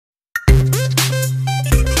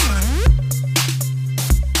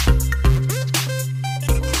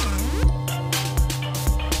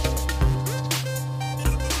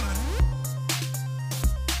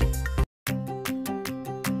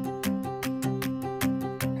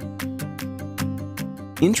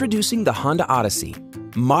Introducing the Honda Odyssey.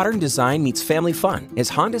 Modern design meets family fun as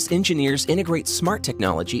Honda's engineers integrate smart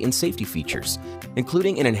technology and safety features,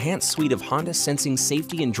 including an enhanced suite of Honda sensing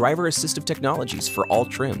safety and driver assistive technologies for all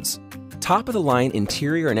trims. Top-of-the-line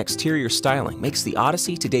interior and exterior styling makes the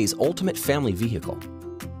Odyssey today's ultimate family vehicle.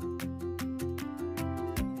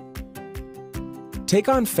 Take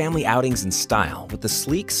on family outings in style with the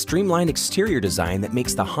sleek, streamlined exterior design that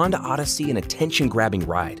makes the Honda Odyssey an attention-grabbing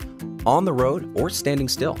ride, on the road or standing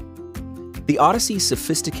still. The Odyssey's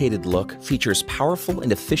sophisticated look features powerful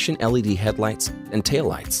and efficient LED headlights and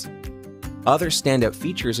taillights. Other standout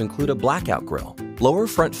features include a blackout grille, lower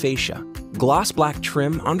front fascia, gloss black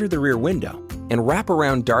trim under the rear window, and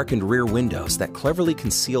wraparound darkened rear windows that cleverly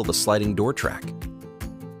conceal the sliding door track.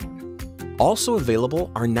 Also available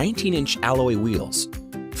are 19-inch alloy wheels,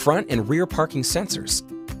 front and rear parking sensors,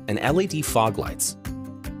 and LED fog lights.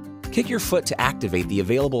 Kick your foot to activate the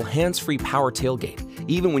available hands-free power tailgate,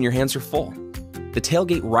 even when your hands are full. The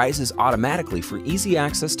tailgate rises automatically for easy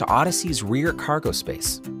access to Odyssey's rear cargo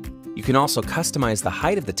space. You can also customize the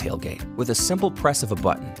height of the tailgate with a simple press of a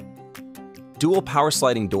button. Dual power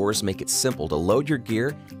sliding doors make it simple to load your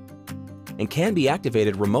gear and can be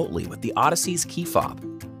activated remotely with the Odyssey's key fob.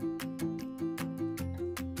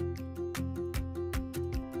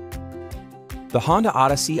 The Honda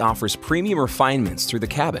Odyssey offers premium refinements through the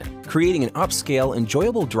cabin, creating an upscale,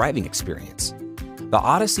 enjoyable driving experience. The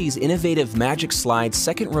Odyssey's innovative Magic Slide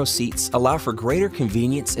second-row seats allow for greater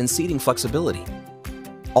convenience and seating flexibility.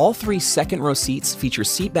 All three second-row seats feature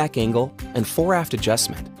seat back angle and fore-aft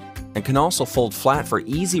adjustment, and can also fold flat for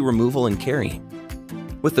easy removal and carrying.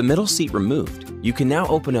 With the middle seat removed, you can now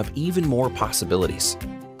open up even more possibilities.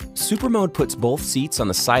 Super Mode puts both seats on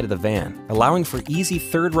the side of the van, allowing for easy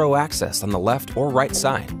third-row access on the left or right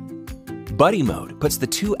side. Buddy Mode puts the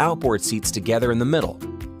two outboard seats together in the middle,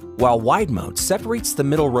 while Wide Mode separates the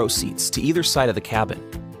middle row seats to either side of the cabin.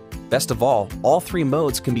 Best of all three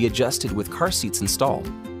modes can be adjusted with car seats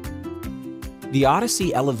installed. The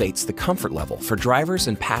Odyssey elevates the comfort level for drivers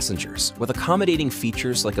and passengers with accommodating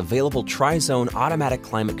features like available tri-zone automatic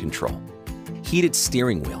climate control, heated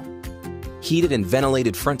steering wheel, heated and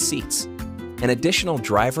ventilated front seats, and additional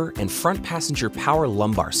driver and front passenger power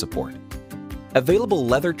lumbar support. Available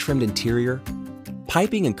leather-trimmed interior,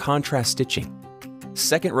 piping and contrast stitching,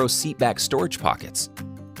 second-row seatback storage pockets,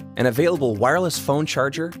 an available wireless phone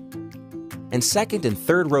charger, and second and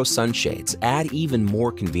third-row sunshades add even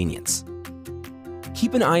more convenience.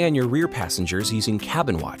 Keep an eye on your rear passengers using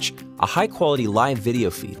Cabin Watch, a high-quality live video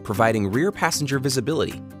feed providing rear passenger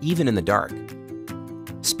visibility even in the dark.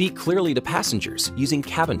 Speak clearly to passengers using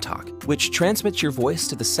Cabin Talk, which transmits your voice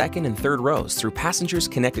to the second and third rows through passengers'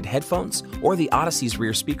 connected headphones or the Odyssey's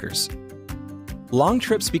rear speakers. Long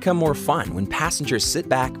trips become more fun when passengers sit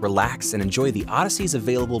back, relax, and enjoy the Odyssey's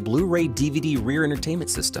available Blu-ray DVD rear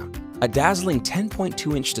entertainment system. A dazzling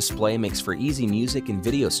 10.2-inch display makes for easy music and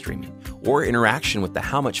video streaming, or interaction with the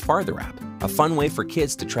How Much Farther app, a fun way for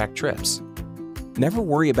kids to track trips. Never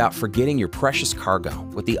worry about forgetting your precious cargo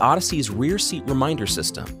with the Odyssey's rear seat reminder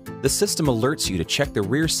system. The system alerts you to check the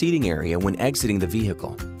rear seating area when exiting the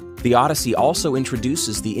vehicle. The Odyssey also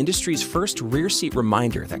introduces the industry's first rear seat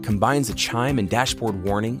reminder that combines a chime and dashboard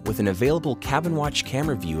warning with an available Cabin Watch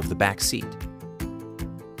camera view of the back seat.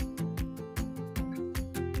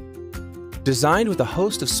 Designed with a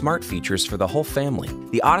host of smart features for the whole family,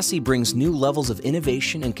 the Odyssey brings new levels of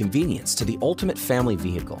innovation and convenience to the ultimate family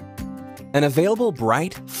vehicle. An available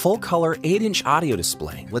bright, full-color 8-inch audio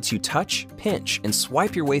display lets you touch, pinch, and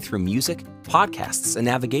swipe your way through music, podcasts, and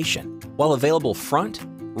navigation, while available front,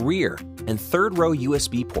 rear, and third-row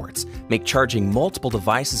USB ports make charging multiple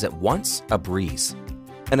devices at once a breeze.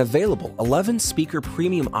 An available 11-speaker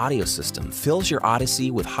premium audio system fills your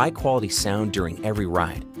Odyssey with high-quality sound during every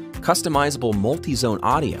ride. Customizable multi-zone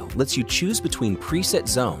audio lets you choose between preset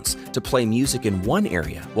zones to play music in one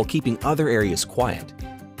area while keeping other areas quiet.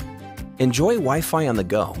 Enjoy Wi-Fi on the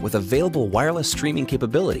go with available wireless streaming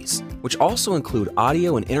capabilities, which also include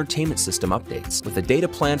audio and entertainment system updates with a data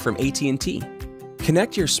plan from AT&T.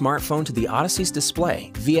 Connect your smartphone to the Odyssey's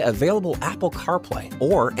display via available Apple CarPlay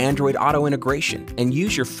or Android Auto integration and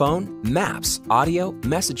use your phone, maps, audio,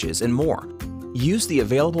 messages, and more. Use the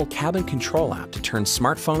available Cabin Control app to turn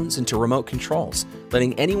smartphones into remote controls,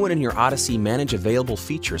 letting anyone in your Odyssey manage available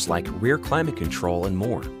features like rear climate control and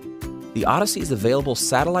more. The Odyssey's available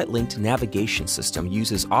satellite-linked navigation system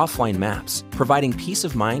uses offline maps, providing peace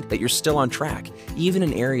of mind that you're still on track, even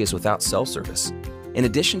in areas without cell service. In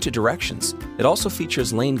addition to directions, it also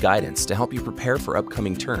features lane guidance to help you prepare for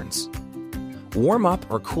upcoming turns. Warm up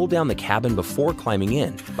or cool down the cabin before climbing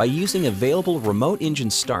in by using available remote engine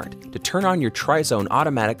start to turn on your Tri-Zone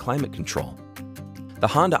automatic climate control. The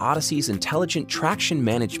Honda Odyssey's intelligent traction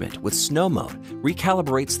management with snow mode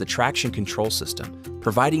recalibrates the traction control system,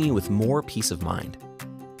 providing you with more peace of mind.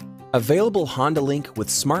 Available Honda Link with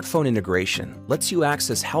smartphone integration lets you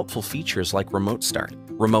access helpful features like remote start,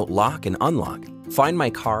 remote lock and unlock, Find My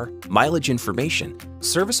Car, mileage information,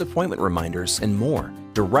 service appointment reminders, and more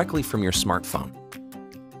directly from your smartphone.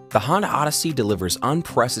 The Honda Odyssey delivers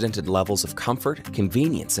unprecedented levels of comfort,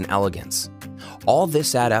 convenience, and elegance. All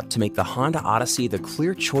this add up to make the Honda Odyssey the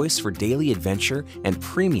clear choice for daily adventure and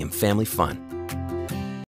premium family fun.